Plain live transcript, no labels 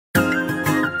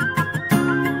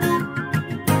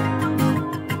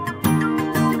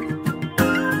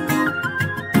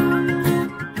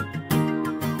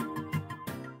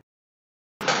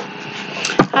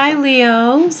Hi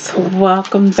Leos,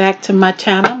 welcome back to my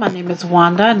channel. My name is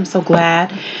Wanda and I'm so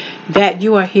glad that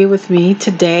you are here with me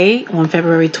today on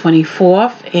February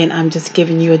 24th, and I'm just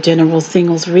giving you a general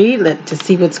singles read to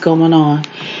see what's going on.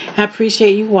 I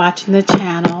appreciate you watching the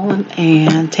channel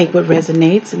and take what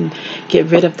resonates and get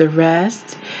rid of the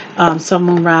rest. Sun,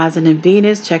 Moon, Rising, and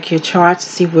Venus, check your charts to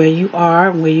see where you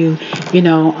are and where you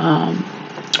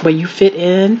fit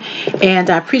in.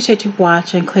 And I appreciate you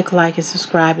watching. Click like and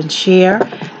subscribe and share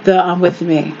with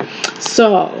me.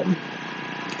 So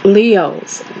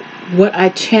Leos, what I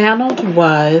channeled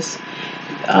was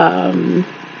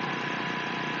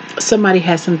somebody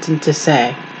has something to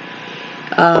say.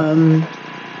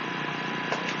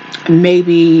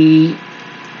 Maybe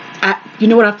you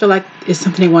know what I feel like is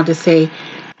something they want to say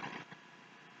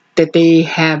that they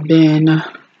have been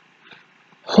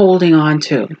holding on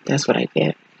to. That's what I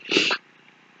get.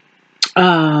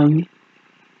 Some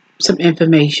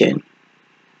information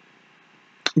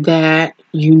that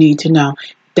you need to know.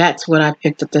 That's what I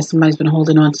picked up, that somebody's been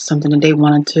holding on to something that they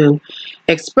wanted to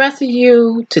express to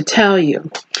you, to tell you.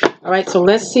 All right, so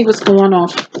let's see what's going on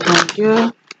with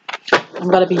you. I'm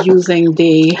going to be using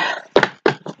the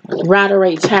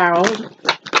Rider-Waite Tarot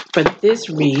for this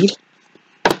read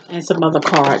and some other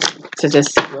cards to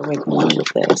just see where we're going with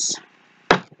this.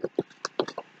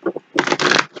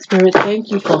 Spirit,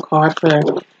 thank you for a card for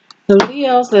the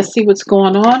Leos. Let's see what's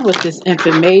going on with this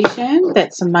information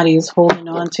that somebody is holding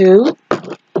on to.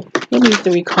 Give me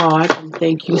 3 cards, and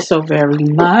thank you so very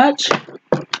much.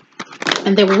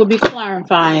 And then we'll be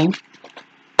clarifying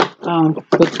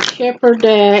with Kipper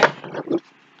deck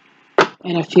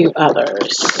and a few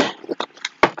others.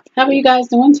 How are you guys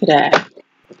doing today?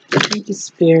 Thank you,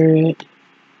 Spirit.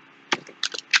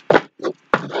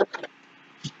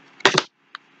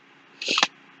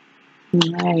 All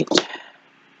right.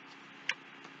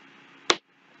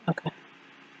 Okay.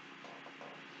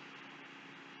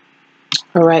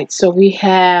 All right. So we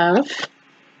have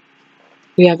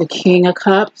the King of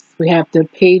Cups. We have the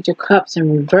Page of Cups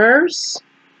in reverse.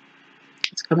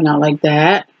 It's coming out like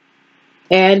that.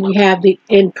 And we have the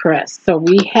Empress. So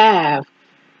we have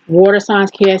water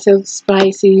signs, Cancer,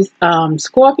 Pisces,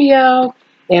 Scorpio.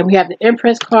 And we have the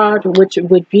Empress card, which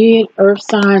would be Earth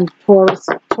sign,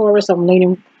 Taurus. I'm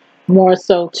leaning more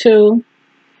so too.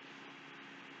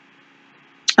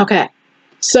 Okay.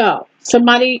 So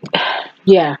somebody,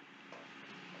 yeah.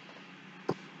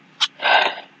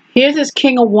 Here's this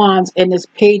King of Wands and this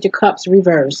Page of Cups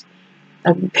reverse.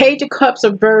 Page of Cups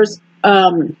reverse,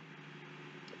 to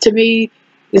me,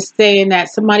 is saying that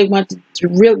somebody wants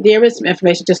to there is some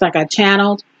information, just like I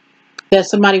channeled, that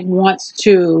somebody wants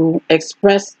to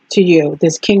express to you,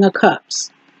 this King of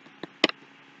Cups.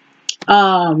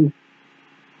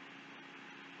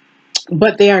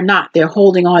 But they are not. They're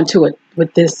holding on to it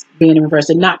with this being in reverse.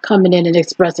 They're not coming in and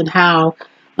expressing how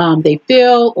they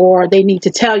feel, or they need to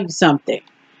tell you something.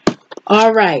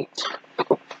 All right.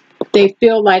 They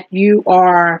feel like you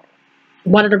are,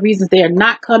 one of the reasons they are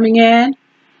not coming in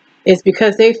is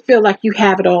because they feel like you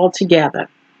have it all together.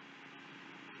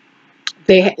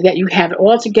 That you have it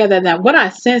all together. Now, what I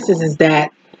sense is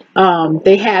that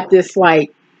they have this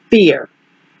like fear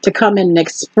to come in and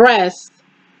express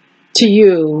to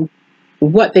you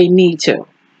what they need to,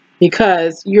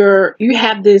 because you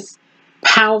have this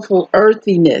powerful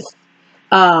earthiness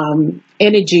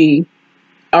energy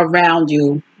around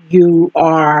you. You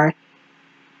are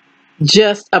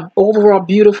just an overall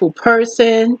beautiful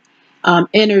person,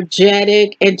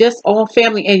 energetic, and just all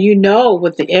family. And you know,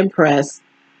 with the Empress,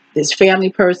 this family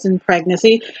person,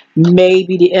 pregnancy,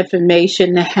 maybe the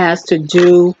information that has to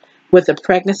do with the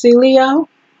pregnancy, Leo.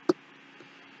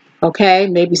 Okay,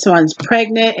 maybe someone's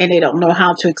pregnant and they don't know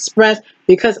how to express,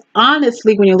 because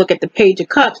honestly, when you look at the Page of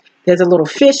Cups, there's a little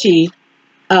fishy.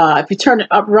 If you turn it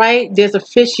upright, there's a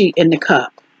fishy in the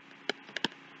cup.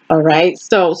 All right,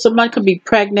 so someone could be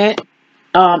pregnant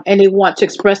and they want to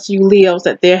express to you, Leos,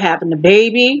 that they're having a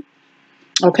baby.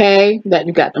 Okay, that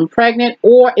you got them pregnant,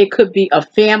 or it could be a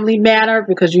family matter,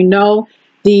 because you know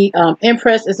the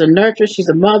Empress is a nurturer. She's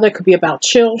a mother. It could be about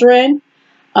children.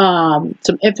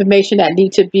 Some information that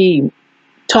need to be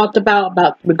talked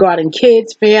about regarding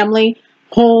kids, family,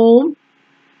 home.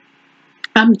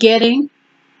 I'm getting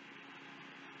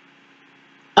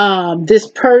this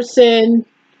person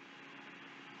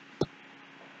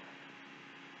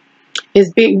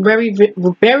is being very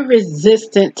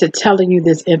resistant to telling you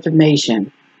this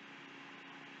information.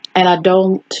 And I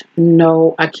don't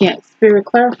know, I can't, Spirit,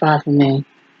 clarify for me,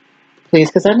 please,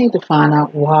 because I need to find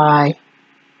out why.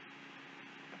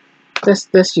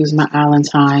 Let's use my island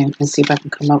time and see if I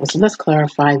can come up with some. Let's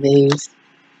clarify these.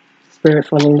 Spirit,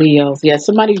 for the Leos. Yeah,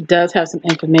 somebody does have some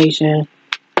information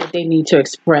that they need to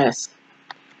express,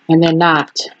 and they're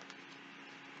not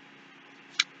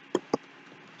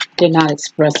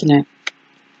expressing it.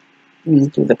 Let me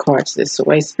do the cards this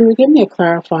way. Spirit, give me a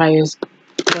clarifiers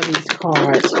for these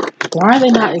cards. Why are they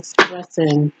not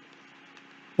expressing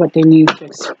what they need to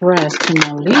express to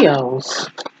my Leos?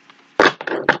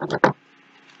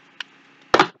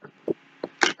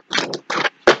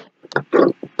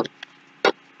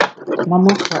 One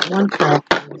more card, one card,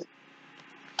 please.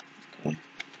 Okay.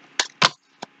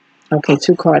 Okay,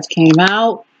 2 cards came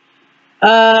out.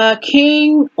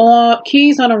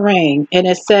 Keys on a ring, and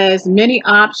it says many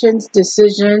options,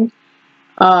 decision,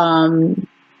 um,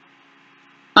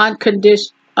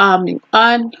 unconditional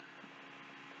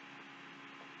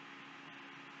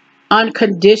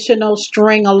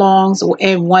string alongs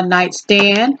and one night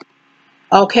stand.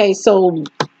 Okay, so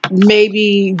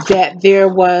maybe that there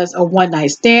was a one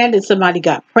night stand and somebody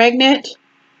got pregnant.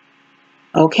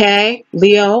 Okay,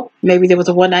 Leo, maybe there was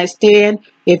a one night stand.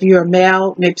 If you're a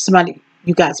male, maybe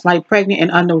you got somebody pregnant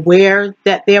and unaware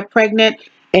that they're pregnant,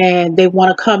 and they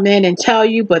want to come in and tell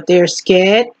you, but they're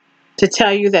scared to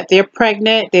tell you that they're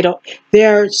pregnant.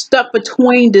 They're stuck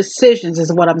between decisions,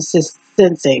 is what I'm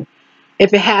sensing.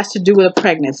 If it has to do with a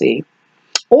pregnancy,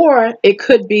 or it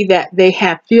could be that they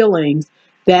have feelings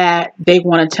that they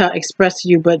want to express to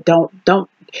you, but don't.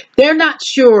 They're not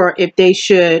sure if they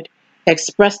should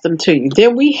express them to you.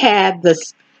 Then we had the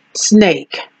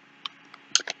snake.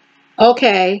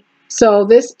 Okay, so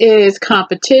this is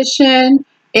competition,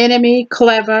 enemy,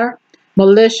 clever,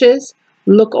 malicious,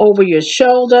 look over your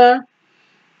shoulder,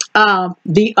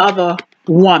 the other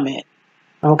woman.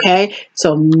 Okay,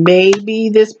 so maybe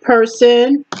this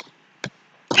person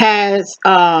has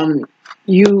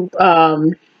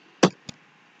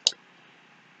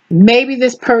maybe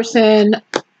this person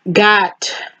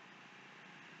got,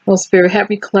 well, Spirit, help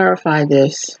me clarify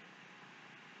this.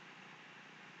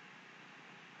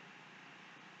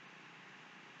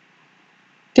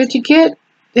 Did you get,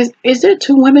 is there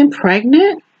 2 women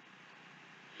pregnant?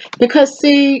 Because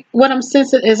see, what I'm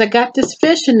sensing is I got this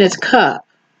fish in this cup.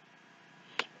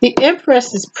 The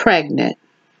Empress is pregnant.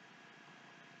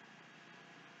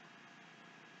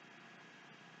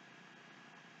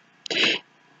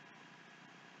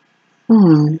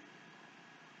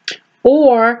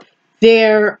 Or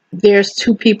there's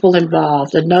 2 people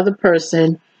involved. Another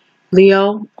person,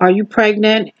 Leo, are you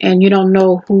pregnant and you don't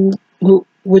know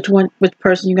which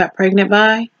person you got pregnant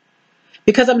by?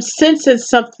 Because I'm sensing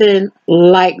something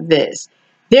like this.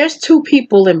 There's 2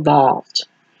 people involved.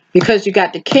 Because you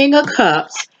got the King of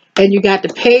Cups and you got the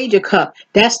Page of Cups.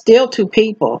 That's still 2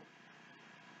 people.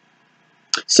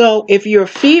 So if you're a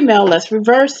female, let's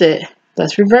reverse it.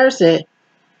 Let's reverse it.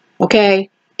 Okay?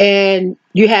 And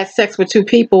you had sex with 2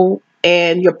 people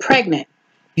and you're pregnant.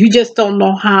 You just don't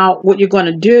know what you're going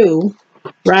to do,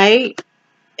 right?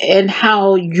 And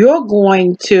how you're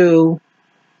going to,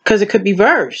 because it could be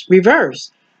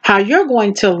reverse, how you're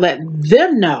going to let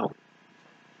them know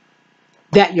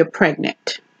that you're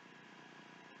pregnant.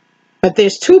 But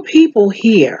there's 2 people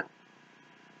here.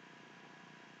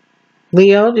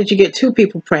 Leo, did you get 2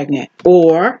 people pregnant?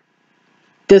 Or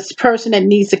this person that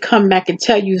needs to come back and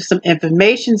tell you some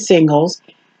information singles,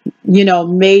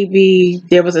 maybe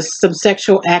there was some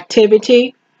sexual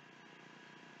activity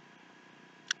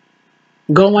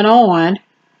going on,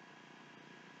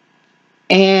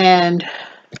 and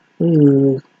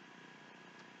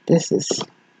this is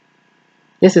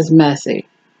messy.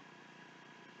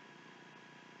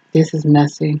 This is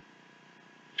messy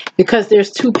because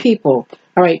there's 2 people.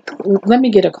 All right, let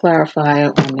me get a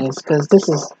clarifier on this, because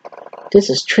this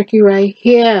is tricky right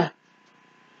here.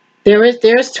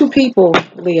 There's 2 people,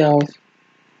 Leo,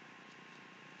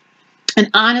 and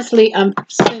honestly, I'm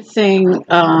sensing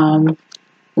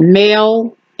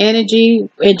male energy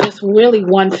and just really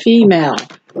 1 female.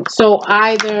 So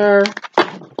either,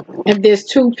 if there's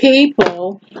 2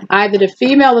 people, either the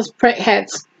female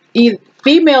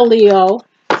female Leo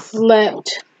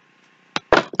slept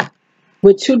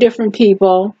with 2 different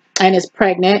people and is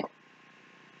pregnant,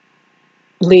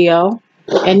 Leo,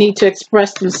 and need to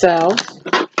express themselves.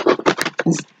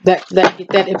 Get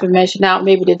that information out.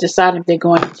 Maybe they're deciding if they're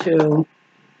going to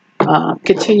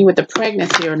continue with the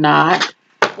pregnancy or not,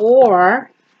 or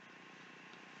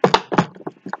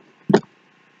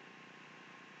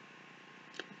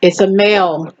it's a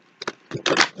male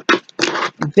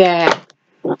that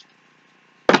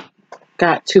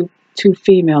got two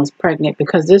females pregnant,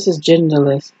 because this is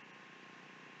genderless.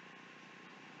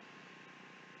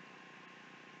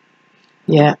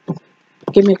 Yeah.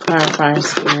 Give me a clarifier,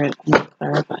 Spirit. Let me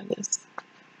clarify this.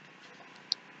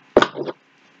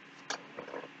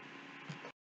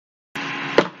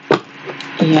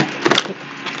 me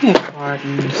a card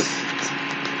in this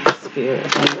spirit.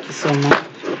 Thank you so much.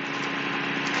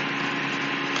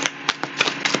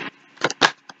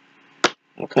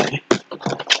 Okay.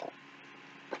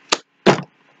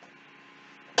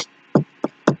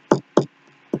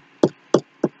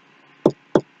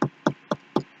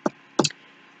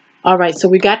 All right, so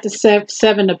we got the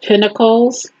Seven of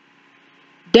Pentacles.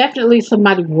 Definitely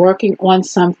somebody working on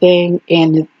something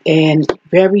and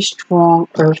very strong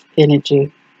earth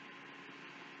energy.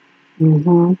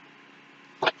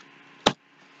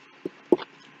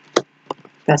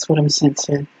 That's what I'm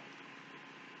sensing.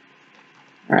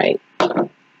 All right.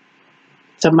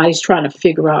 Somebody's trying to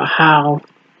figure out how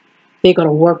they're going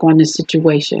to work on this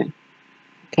situation.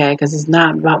 Okay, because it's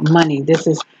not about money. This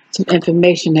is some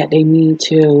information that they need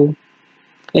to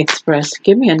express.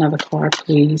 Give me another card,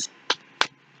 please.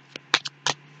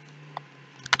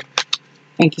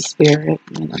 Thank you, Spirit.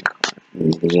 Another card.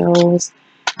 Leos.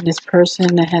 And this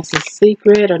person that has a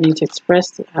secret or need to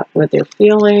express what they're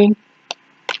feeling.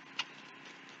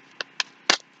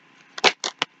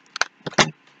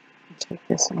 Okay, let's take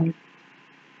this one.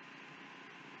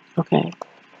 Okay,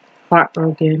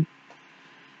 heartbroken.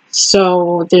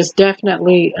 So there's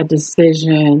definitely a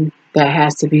decision that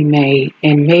has to be made,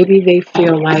 and maybe they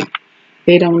feel like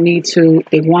they don't need to,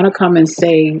 they want to come and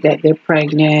say that they're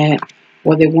pregnant,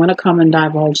 or they want to come and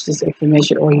divulge this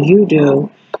information, or you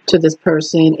do, to this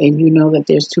person, and you know that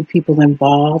there's two people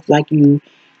involved, like you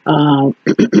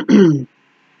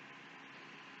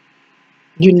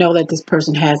you know that this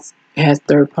person has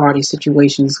third party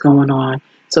situations going on.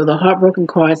 So the heartbroken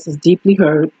card says deeply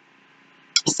hurt,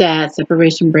 sad,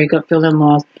 separation, breakup, feeling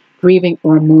lost, grieving,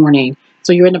 or mourning.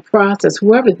 So you're in the process,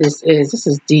 whoever this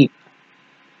is deep.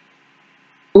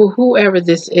 Whoever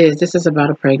this is about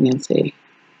a pregnancy.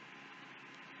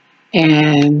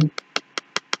 And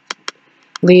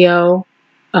Leo,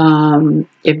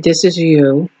 if this is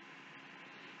you,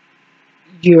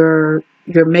 you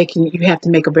have to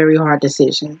make a very hard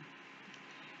decision.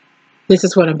 This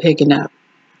is what I'm picking up.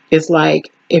 It's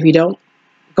like, if you don't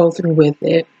go through with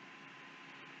it,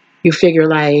 you figure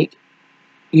like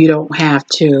you don't have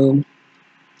to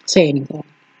say anything.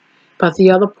 But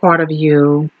the other part of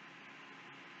you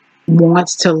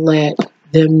wants to let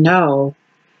them know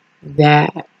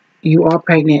that you are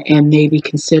pregnant and maybe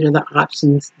consider the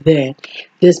options then.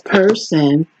 This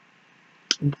person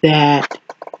that,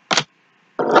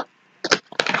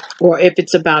 or if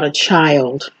it's about a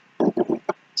child,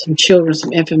 some children,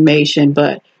 some information,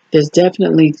 but there's a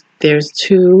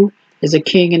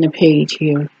king and a page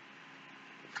here.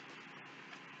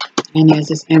 And there's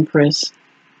this empress.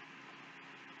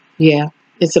 Yeah,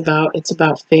 it's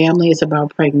about family, it's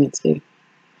about pregnancy.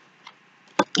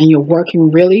 And you're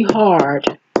working really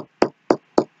hard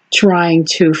trying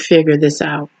to figure this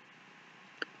out.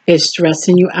 It's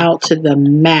stressing you out to the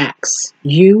max,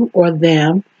 you or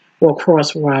them or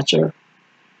cross-watcher,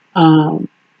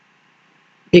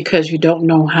 because you don't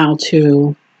know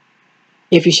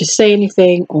if you should say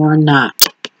anything or not.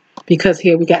 Because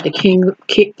here we got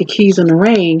the keys on the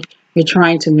ring. You're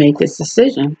trying to make this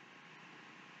decision.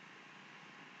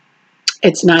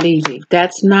 It's not easy.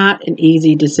 That's not an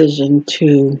easy decision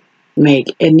to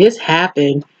make. And this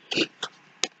happened.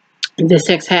 This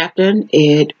sex happened.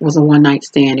 It was a one-night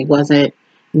stand. It wasn't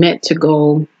meant to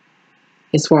go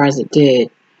as far as it did.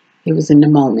 It was in the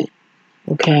moment.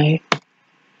 Okay.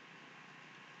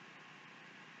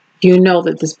 You know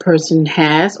that this person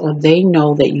has, or they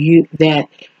know that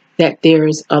that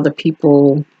there's other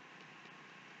people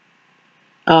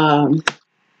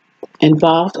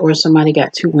involved, or somebody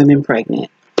got two women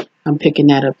pregnant. I'm picking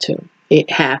that up too.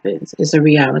 It happens. It's a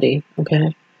reality.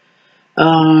 Okay.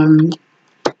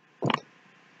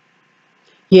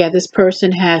 Yeah, this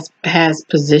person has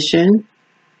position.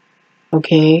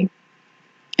 Okay.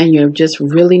 And you're just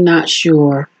really not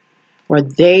sure, or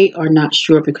they are not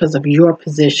sure because of your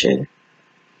position,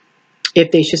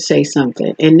 if they should say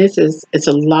something. And it's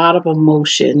a lot of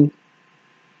emotion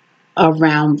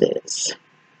around this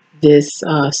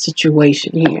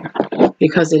situation here,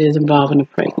 because it is involving a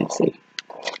pregnancy.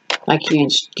 I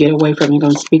can't get away from it. I'm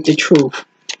going to speak the truth.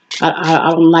 I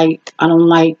don't like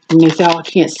when they say, oh, I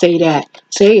can't say that.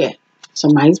 Say it.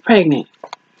 Somebody's pregnant.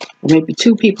 Or maybe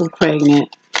two people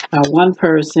pregnant. One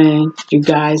person. You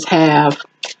guys have,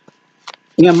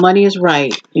 your money is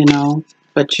right,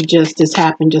 but this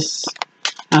happened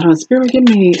I don't know. Spirit, give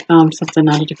me something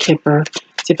out of the Kipper.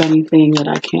 See if anything that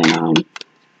I can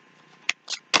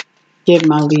give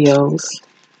my Leos.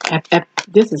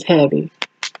 This is heavy.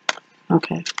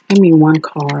 Okay. Give me one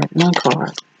card. One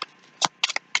card.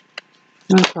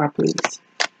 One card, please.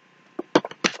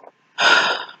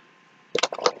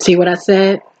 See what I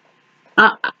said?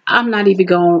 I'm not even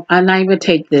going, I'm not even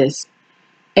take this.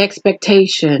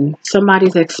 Expectation.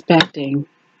 Somebody's expecting.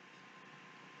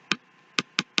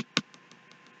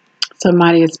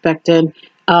 Somebody expecting.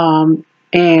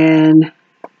 And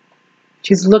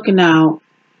she's looking out.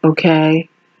 Okay.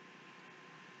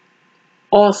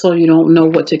 Also, you don't know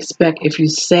what to expect if you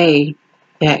say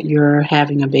that you're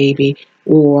having a baby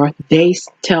or they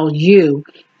tell you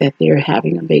that they're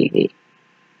having a baby.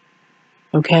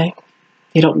 Okay?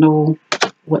 You don't know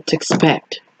what to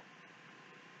expect.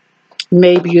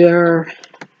 Maybe you're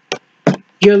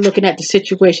looking at the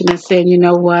situation and saying, you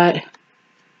know what?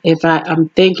 If I'm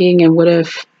thinking, and what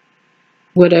if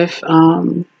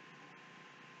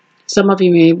some of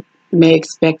you may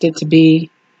expect it to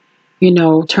be,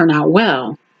 turn out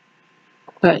well,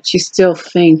 but she's still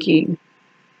thinking.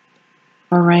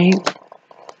 All right.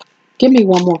 Give me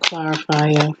one more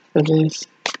clarifier for this.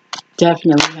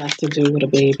 Definitely has to do with a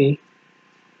baby.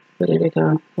 Where did it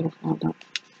go? Hold on.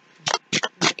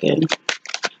 Again.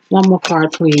 One more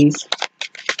card, please.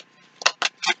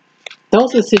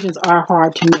 Those decisions are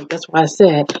hard to make. That's why I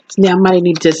said now I might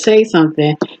need to say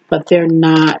something, but they're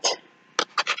not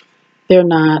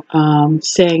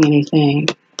saying anything.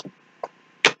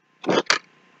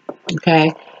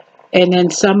 Okay. And then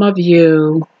some of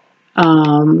you,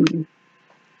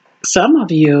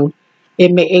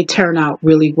 it may turn out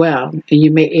really well, and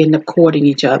you may end up courting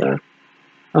each other.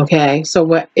 Okay,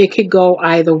 so it could go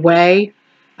either way.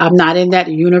 I'm not in that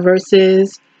universe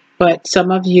is, but some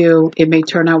of you, it may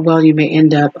turn out well. You may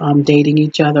end up dating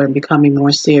each other and becoming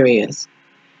more serious.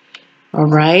 All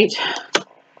right.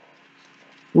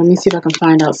 Let me see if I can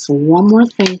find out one more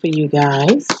thing for you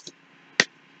guys.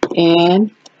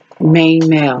 And main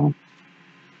male.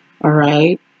 All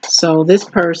right. So this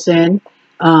person,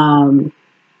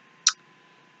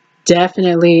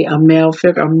 definitely a male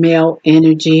figure, a male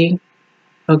energy.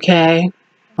 Okay.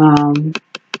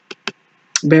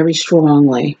 Very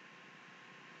strongly.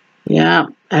 Yeah.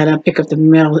 And I pick up the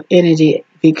male energy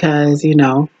because,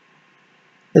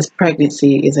 this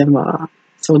pregnancy is involved.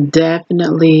 So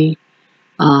definitely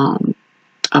a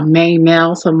main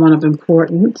male, someone of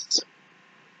importance.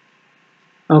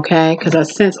 Okay. Because I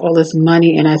sense all this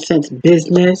money and I sense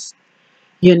business.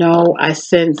 I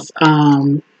sense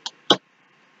a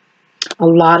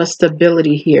lot of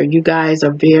stability here. You guys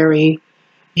are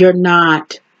you're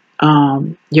not,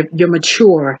 you're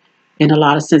mature in a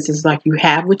lot of senses. Like you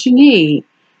have what you need,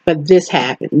 but this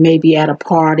happened. Maybe at a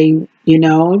party,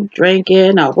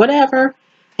 drinking or whatever,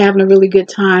 having a really good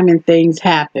time, and things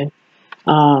happen.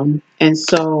 And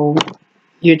so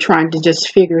you're trying to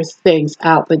just figure things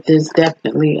out, but there's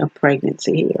definitely a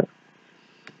pregnancy here.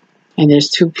 And there's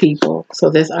two people. So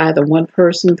there's either one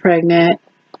person pregnant,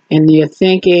 and you're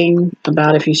thinking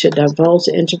about if you should divulge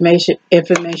the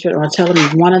information or tell them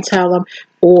you want to tell them,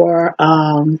 or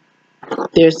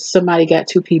there's somebody got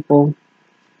two people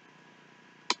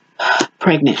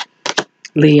pregnant.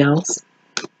 Leos.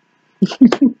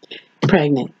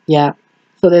 Pregnant. Yeah.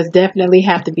 So there's definitely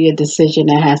have to be a decision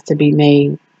that has to be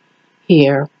made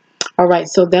here. All right,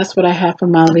 so that's what I have for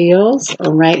my Leos.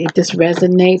 All right, if this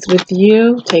resonates with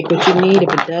you, take what you need.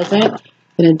 If it doesn't,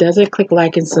 then it doesn't. Click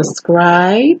like and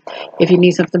subscribe. If you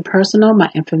need something personal, my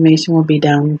information will be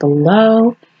down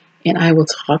below. And I will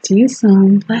talk to you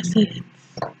soon. Blessings.